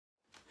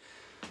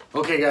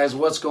Okay guys,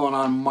 what's going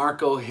on?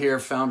 Marco here,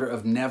 founder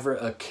of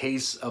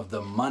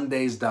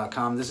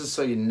NeverACaseOfTheMondays.com. This is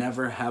so you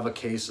never have a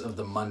case of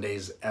the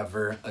Mondays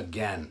ever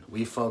again.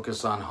 We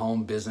focus on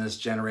home business,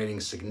 generating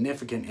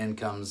significant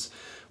incomes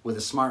with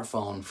a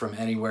smartphone from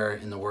anywhere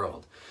in the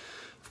world.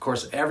 Of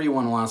course,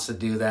 everyone wants to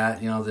do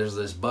that. You know, there's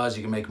this buzz,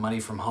 you can make money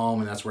from home,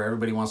 and that's where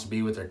everybody wants to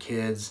be with their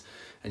kids.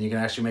 And you can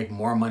actually make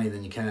more money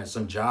than you can at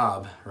some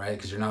job, right?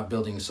 Because you're not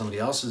building somebody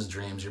else's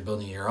dreams, you're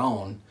building your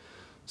own.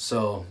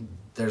 So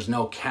there's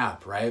no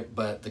cap, right?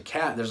 But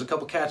there's a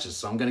couple catches,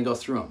 so I'm going to go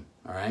through them,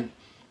 all right?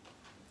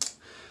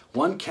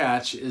 One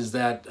catch is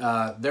that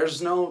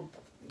there's no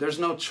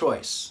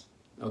choice,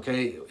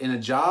 okay? In a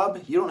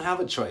job, you don't have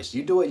a choice.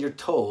 You do what you're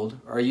told,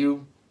 or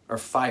you are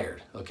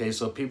fired, okay?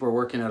 So people are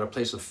working at a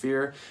place of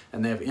fear,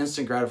 and they have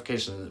instant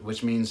gratification,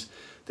 which means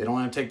they don't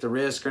want to take the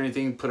risk or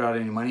anything, put out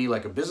any money.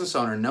 Like a business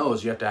owner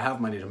knows you have to have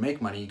money to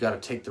make money. You got to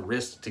take the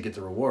risk to get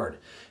the reward.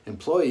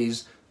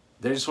 Employees,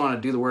 they just want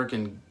to do the work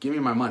and give me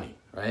my money,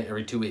 right?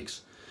 Every 2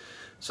 weeks.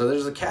 So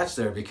there's a catch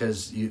there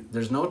because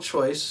there's no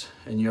choice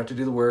and you have to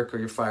do the work or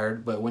you're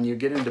fired. But when you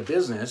get into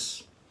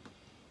business,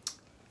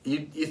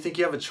 you think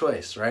you have a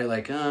choice, right?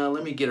 Like,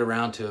 let me get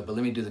around to it, but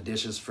let me do the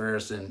dishes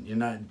first. And you're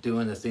not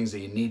doing the things that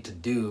you need to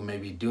do,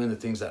 maybe doing the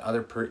things that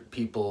other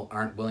people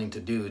aren't willing to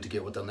do to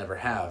get what they'll never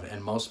have.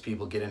 And most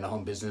people get into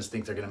home business,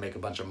 think they're going to make a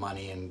bunch of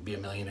money and be a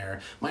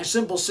millionaire. My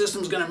simple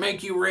system's going to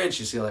make you rich.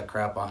 You see all that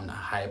crap on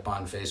hype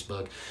on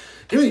Facebook.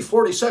 Give me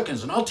 40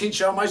 seconds and I'll teach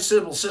you how my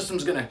simple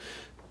system's going to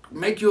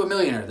make you a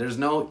millionaire. There's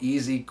no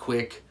easy,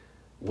 quick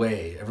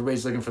way.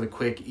 Everybody's looking for the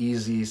quick,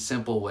 easy,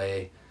 simple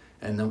way.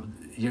 And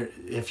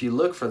if you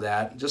look for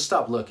that, just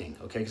stop looking,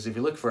 okay? Because if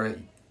you look for it,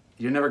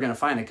 you're never going to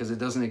find it because it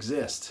doesn't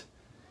exist.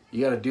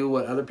 You got to do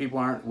what other people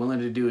aren't willing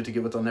to do to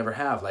get what they'll never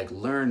have, like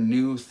learn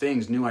new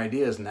things, new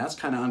ideas, and that's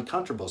kind of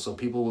uncomfortable. So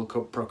people will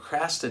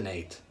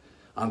procrastinate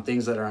on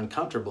things that are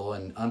uncomfortable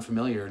and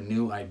unfamiliar,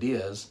 new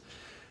ideas,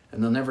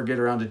 and they'll never get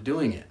around to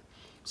doing it.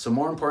 So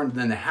more important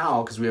than the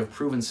how, because we have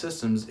proven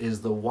systems,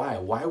 is the why.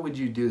 Why would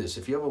you do this?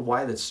 If you have a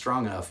why that's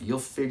strong enough, you'll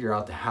figure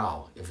out the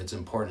how if it's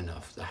important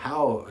enough. The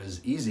how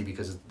is easy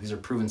because these are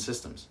proven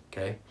systems,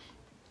 okay?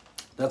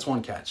 That's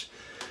one catch.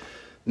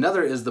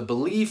 Another is the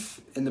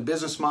belief in the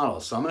business model.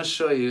 So I'm going to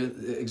show you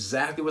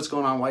exactly what's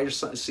going on, why you're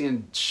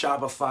seeing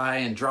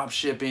Shopify and drop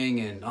shipping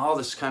and all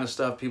this kind of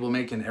stuff,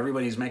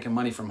 everybody's making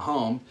money from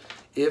home,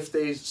 if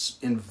they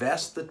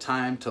invest the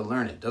time to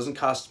learn it. It doesn't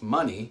cost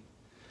money.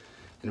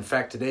 In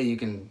fact, today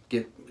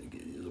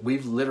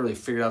we've literally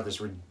figured out this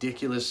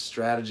ridiculous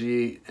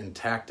strategy and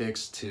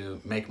tactics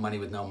to make money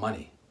with no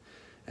money.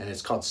 And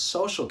it's called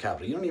social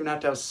capital. You don't even have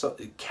to have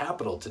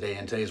capital today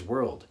in today's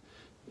world.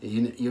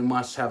 You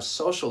must have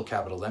social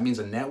capital. That means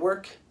a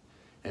network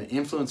and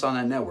influence on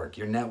that network.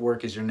 Your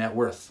network is your net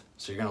worth.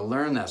 So you're going to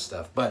learn that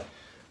stuff. But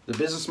the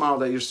business model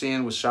that you're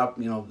seeing with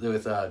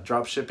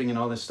drop shipping and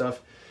all this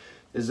stuff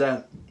is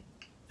that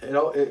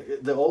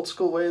the old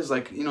school way is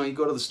like, you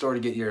go to the store to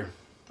get your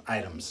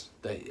items.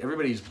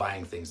 Everybody's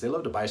buying things. They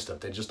love to buy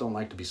stuff. They just don't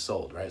like to be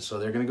sold, right? So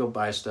they're going to go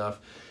buy stuff.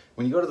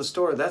 When you go to the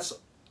store, that's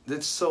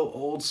so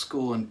old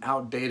school and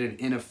outdated,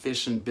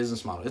 inefficient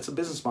business model. It's a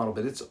business model,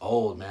 but it's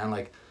old, man.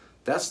 Like,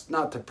 that's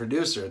not the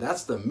producer.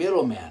 That's the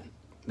middleman.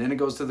 Then it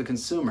goes to the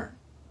consumer.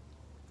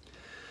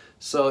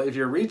 So if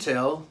you're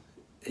retail,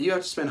 you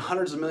have to spend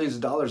hundreds of millions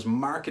of dollars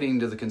marketing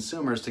to the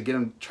consumers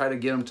to try to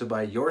get them to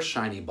buy your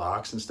shiny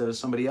box instead of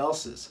somebody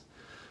else's.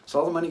 So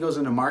all the money goes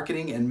into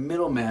marketing and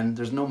middlemen.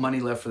 There's no money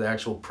left for the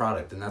actual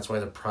product, and that's why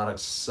the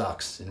product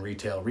sucks in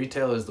retail.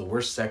 Retail is the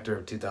worst sector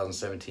of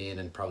 2017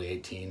 and probably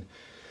 18,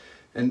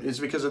 and it's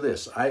because of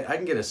this. I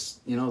can get the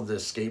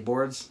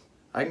skateboards.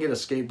 I can get a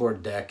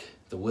skateboard deck,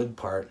 the wood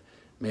part,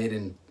 made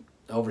in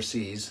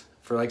overseas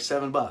for like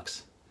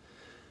 $7.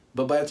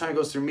 But by the time it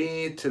goes through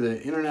me to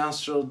the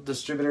international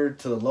distributor,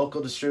 to the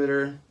local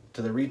distributor,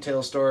 to the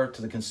retail store,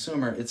 to the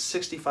consumer, it's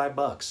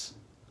 $65.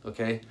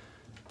 Okay,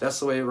 that's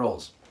the way it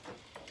rolls.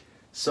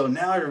 So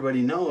now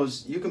everybody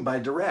knows you can buy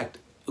direct.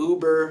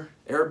 Uber,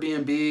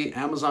 Airbnb,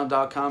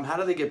 Amazon.com, how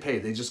do they get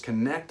paid? They just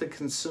connect the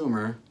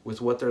consumer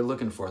with what they're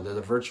looking for. They're the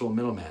virtual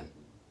middleman,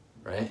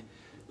 right?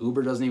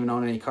 Uber doesn't even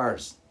own any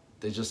cars.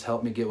 They just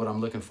help me get what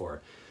I'm looking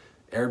for.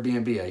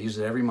 Airbnb, I use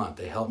it every month.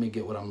 They help me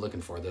get what I'm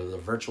looking for. They're the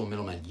virtual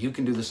middleman. You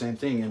can do the same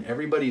thing, and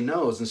everybody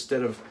knows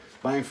instead of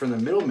buying from the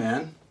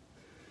middleman,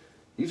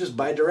 you just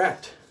buy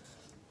direct.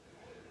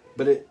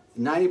 But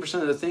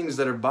 90% of the things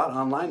that are bought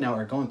online now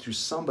are going through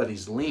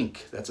somebody's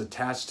link that's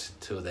attached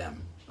to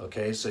them.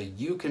 Okay, so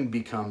you can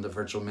become the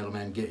virtual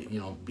middleman,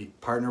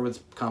 partner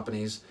with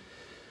companies,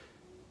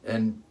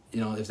 and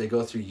if they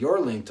go through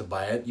your link to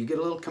buy it, you get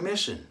a little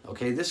commission.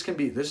 Okay, this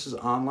is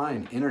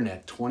online,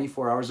 internet,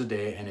 24 hours a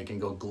day, and it can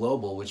go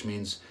global, which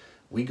means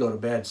we go to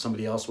bed,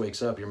 somebody else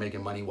wakes up, you're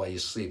making money while you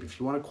sleep. If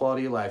you want a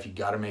quality of life, you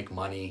got to make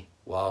money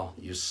while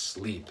you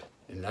sleep,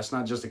 and that's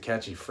not just a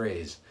catchy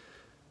phrase.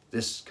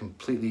 This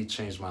completely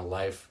changed my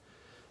life.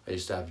 I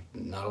used to have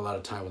not a lot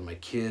of time with my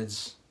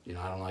kids.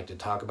 I don't like to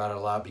talk about it a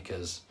lot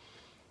because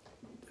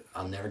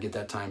I'll never get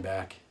that time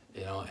back.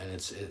 you know, and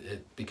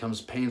it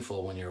becomes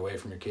painful when you're away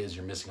from your kids,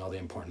 you're missing all the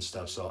important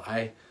stuff. So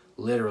I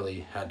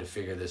literally had to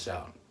figure this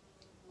out.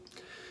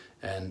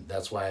 And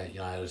that's why, you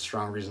know, I had a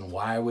strong reason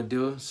why I would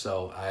do it.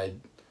 So I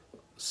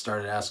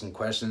started asking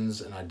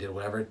questions, and I did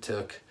whatever it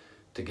took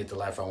to get the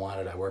life I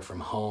wanted. I worked from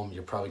home.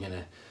 You're probably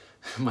gonna,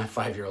 my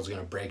 5-year-old's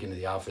gonna break into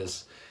the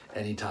office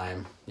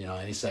anytime, you know,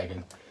 any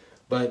second.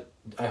 But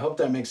I hope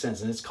that makes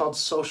sense. And it's called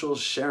social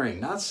sharing,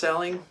 not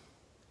selling,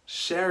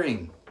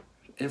 sharing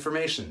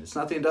information. It's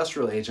not the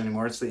industrial age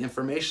anymore. It's the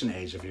information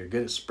age. If you're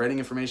good at spreading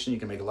information, you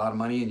can make a lot of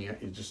money, and you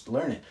just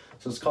learn it.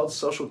 So it's called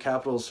social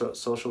capital,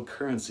 social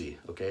currency,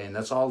 okay? And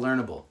that's all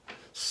learnable.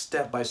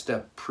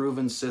 Step-by-step,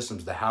 proven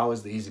systems. The how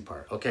is the easy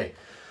part. Okay,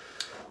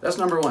 that's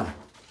number one.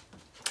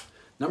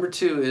 Number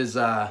two is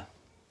the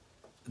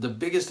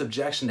biggest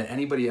objection to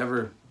anybody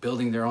ever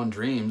building their own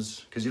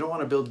dreams, because you don't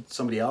want to build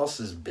somebody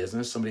else's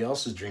business, somebody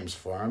else's dreams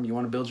for them. You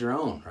want to build your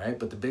own, right?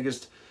 But the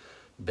biggest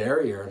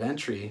barrier of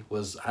entry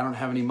was I don't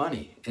have any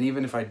money. And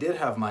even if I did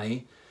have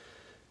money,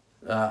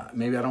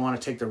 maybe I don't want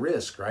to take the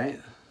risk,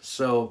 right?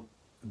 So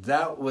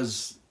that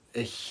was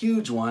a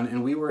huge one,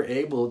 and we were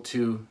able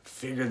to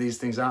figure these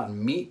things out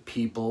and meet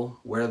people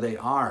where they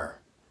are,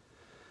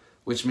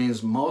 which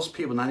means most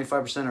people,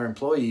 95% are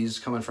employees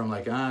coming from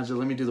like, so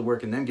let me do the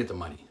work and then get the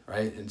money,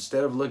 right?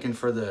 Instead of looking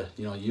for the,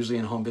 you know, usually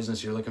in home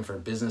business, you're looking for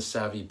business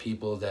savvy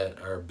people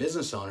that are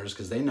business owners,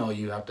 because they know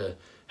you have to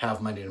have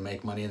money to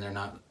make money, and they're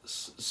not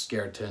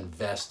scared to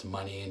invest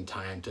money and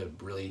time to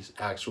really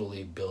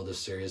actually build a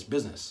serious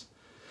business.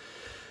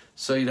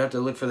 So you'd have to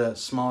look for that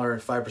smaller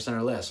 5%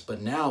 or less. But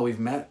now we've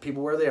met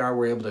people where they are.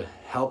 We're able to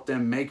help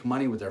them make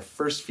money with their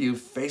first few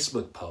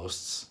Facebook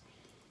posts,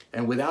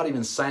 and without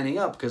even signing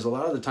up, because a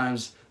lot of the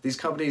times these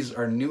companies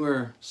are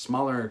newer,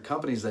 smaller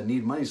companies that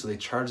need money, so they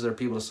charge their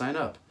people to sign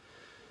up.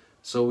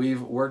 So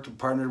we've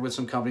partnered with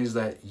some companies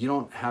that you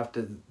don't have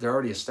to, they're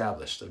already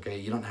established, okay?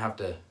 You don't have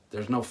to,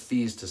 there's no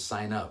fees to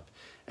sign up.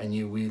 And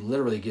we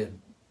literally get,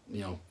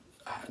 you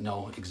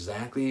know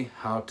exactly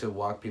how to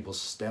walk people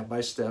step by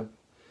step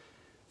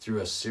through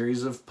a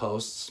series of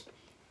posts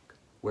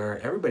where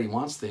everybody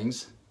wants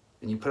things,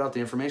 and you put out the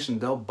information,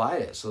 they'll buy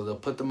it. So they'll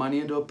put the money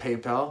into a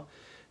PayPal,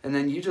 and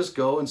then you just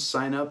go and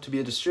sign up to be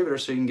a distributor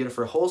so you can get it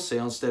for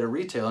wholesale instead of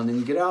retail, and then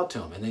you get it out to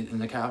them,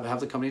 and they have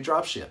the company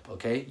drop ship,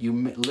 okay? You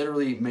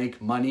literally make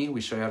money.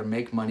 We show you how to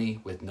make money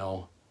with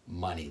no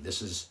money.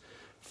 This is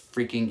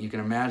freaking, you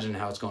can imagine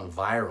how it's going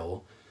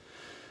viral,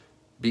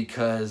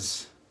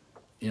 because,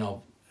 you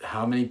know,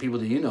 how many people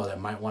do you know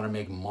that might want to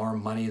make more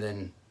money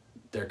than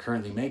they're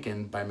currently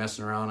making by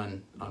messing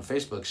around on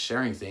Facebook,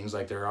 sharing things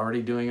like they're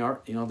already doing,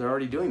 you know, they're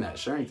already doing that,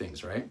 sharing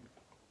things, right?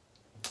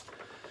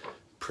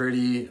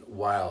 Pretty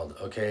wild,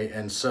 okay?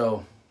 And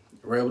so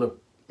we're able to,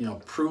 you know,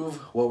 prove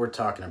what we're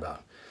talking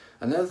about.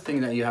 Another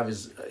thing that you have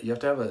is you have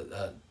to have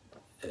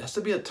it has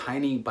to be a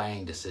tiny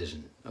buying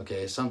decision,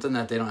 okay? Something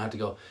that they don't have to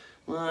go,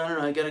 well, I don't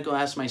know, I gotta go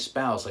ask my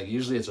spouse. Like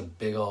usually it's a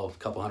big old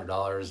couple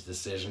 $100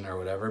 decision or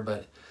whatever,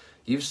 but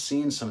you've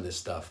seen some of this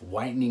stuff.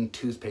 Whitening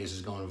toothpaste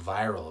is going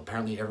viral.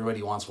 Apparently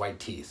everybody wants white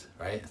teeth,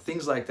 right?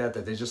 Things like that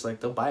they just like,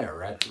 they'll buy it,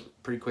 right?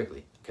 Pretty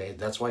quickly, okay?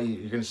 That's why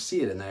you're gonna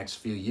see it in the next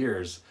few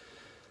years.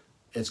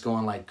 It's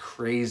going like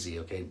crazy,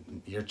 okay?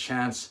 Your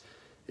chance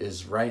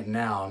is right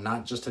now,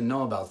 not just to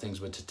know about things,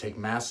 but to take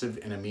massive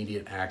and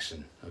immediate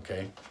action,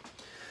 okay?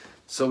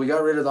 So we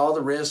got rid of all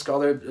the risk, all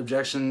the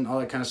objection, all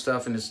that kind of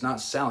stuff, and it's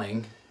not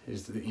selling. You're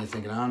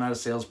thinking, oh, I'm not a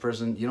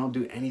salesperson. You don't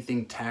do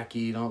anything tacky,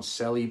 you don't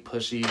selly,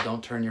 pushy,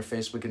 don't turn your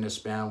Facebook into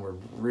spam. We're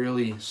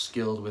really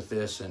skilled with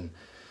this and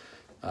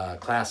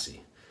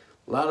classy.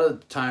 A lot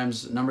of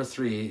times, number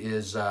three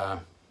is, I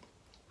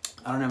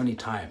don't have any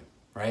time,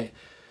 right?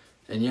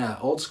 And yeah,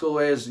 old school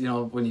ways, you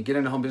know, when you get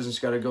into home business,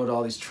 you got to go to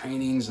all these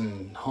trainings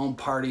and home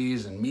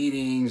parties and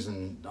meetings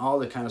and all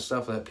the kind of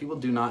stuff that people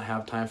do not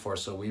have time for.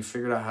 So we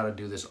figured out how to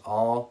do this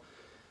all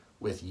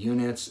with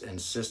units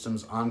and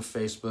systems on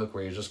Facebook,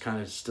 where you're just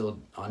kind of still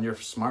on your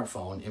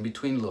smartphone in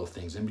between little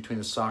things, in between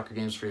the soccer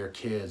games for your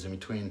kids, in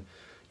between,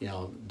 you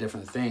know,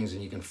 different things,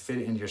 and you can fit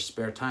it into your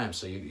spare time.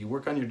 So you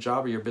work on your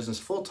job or your business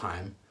full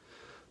time,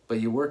 but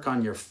you work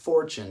on your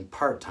fortune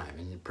part time,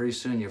 and pretty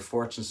soon your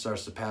fortune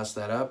starts to pass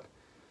that up.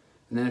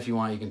 And then if you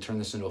want, you can turn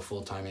this into a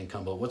full-time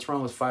income. But what's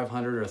wrong with $500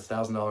 or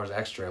 $1,000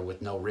 extra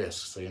with no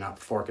risk? So you're not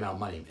forking out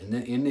money.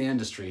 In the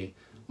industry,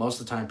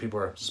 most of the time people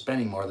are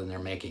spending more than they're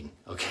making,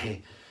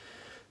 okay?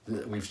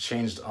 We've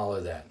changed all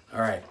of that. All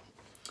right.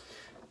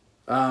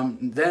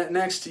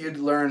 Next, you'd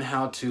learn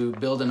how to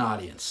build an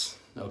audience,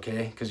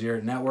 okay? Because your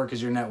network is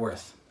your net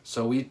worth.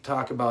 So we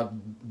talk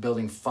about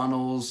building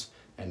funnels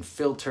and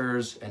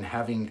filters and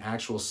having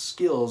actual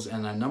skills.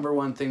 And the number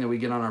one thing that we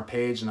get on our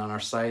page and on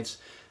our sites,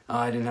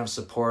 I didn't have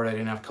support, I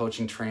didn't have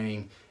coaching,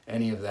 training,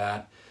 any of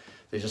that.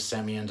 They just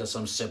sent me into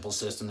some simple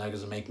system that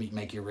doesn't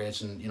make you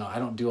rich. And, you know, I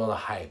don't do all the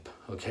hype,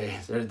 okay?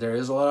 There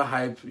is a lot of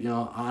hype, you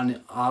know,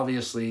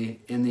 obviously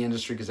in the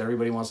industry, because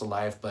everybody wants a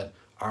life, but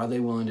are they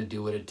willing to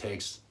do what it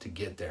takes to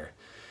get there?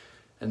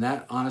 And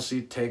that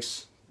honestly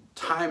takes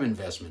time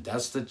investment.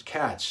 That's the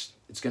catch.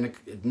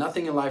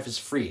 Nothing in life is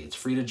free. It's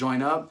free to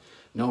join up,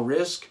 no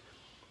risk.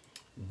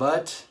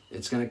 but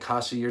it's going to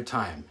cost you your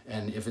time.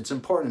 And if it's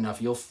important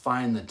enough, you'll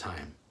find the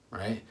time,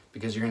 right?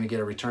 Because you're going to get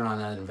a return on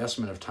that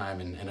investment of time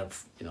and end up,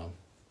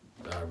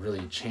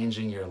 really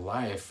changing your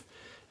life.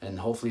 And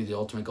hopefully the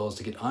ultimate goal is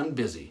to get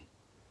unbusy,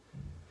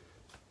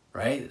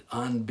 right?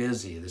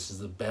 Unbusy. This is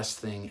the best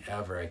thing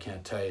ever. I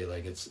can't tell you,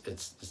 like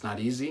it's not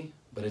easy,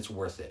 but it's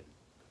worth it.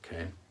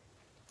 Okay.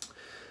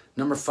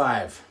 Number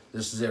 5,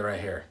 this is it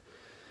right here.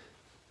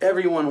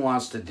 Everyone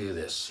wants to do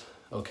this.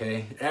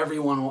 Okay.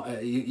 Everyone,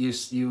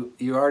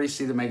 you already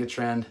see the mega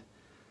trend.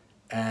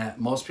 And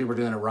most people are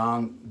doing it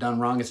wrong. Done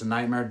wrong, it's a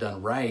nightmare.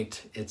 Done right,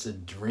 it's a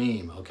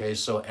dream. Okay,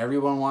 so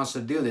everyone wants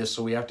to do this,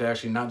 so we have to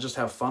actually not just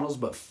have funnels,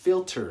 but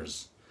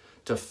filters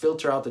to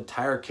filter out the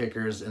tire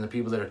kickers and the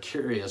people that are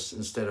curious,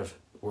 instead of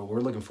what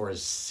we're looking for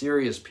is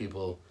serious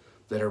people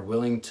that are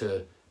willing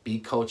to be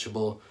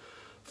coachable,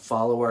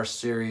 follow our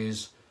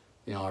series,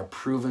 our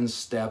proven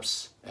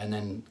steps, and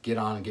then get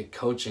on and get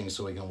coaching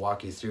so we can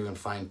walk you through and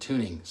fine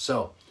tuning.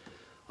 So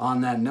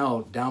on that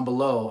note, down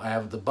below, I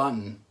have the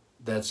button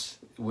that's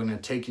going to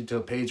take you to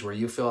a page where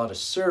you fill out a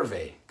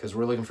survey, because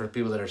we're looking for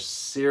people that are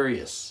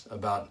serious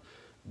about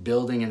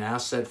building an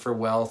asset for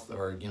wealth,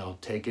 or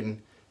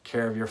taking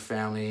care of your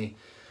family,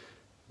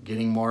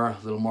 getting a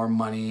little more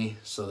money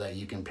so that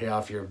you can pay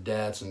off your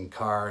debts and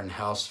car and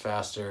house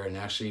faster and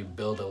actually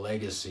build a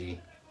legacy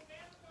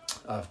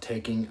of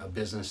taking a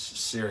business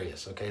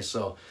serious. Okay,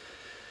 so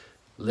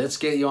let's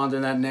get you onto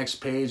that next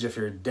page. If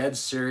you're dead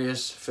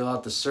serious, fill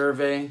out the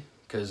survey,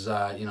 because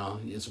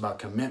it's about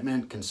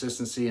commitment,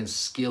 consistency, and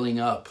skilling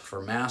up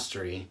for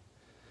mastery.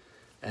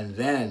 And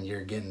then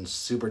you're getting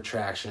super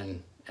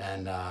traction,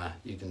 and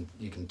you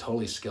can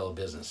totally scale a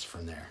business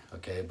from there.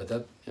 Okay, but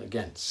that,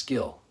 again,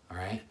 skill. All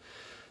right,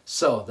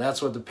 so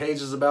that's what the page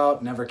is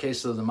about.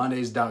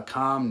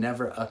 Neveracaseofthemondays.com,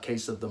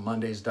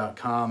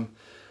 neveracaseofthemondays.com,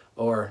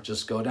 or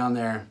just go down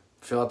there,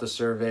 fill out the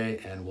survey,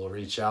 and we'll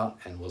reach out,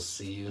 and we'll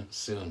see you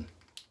soon.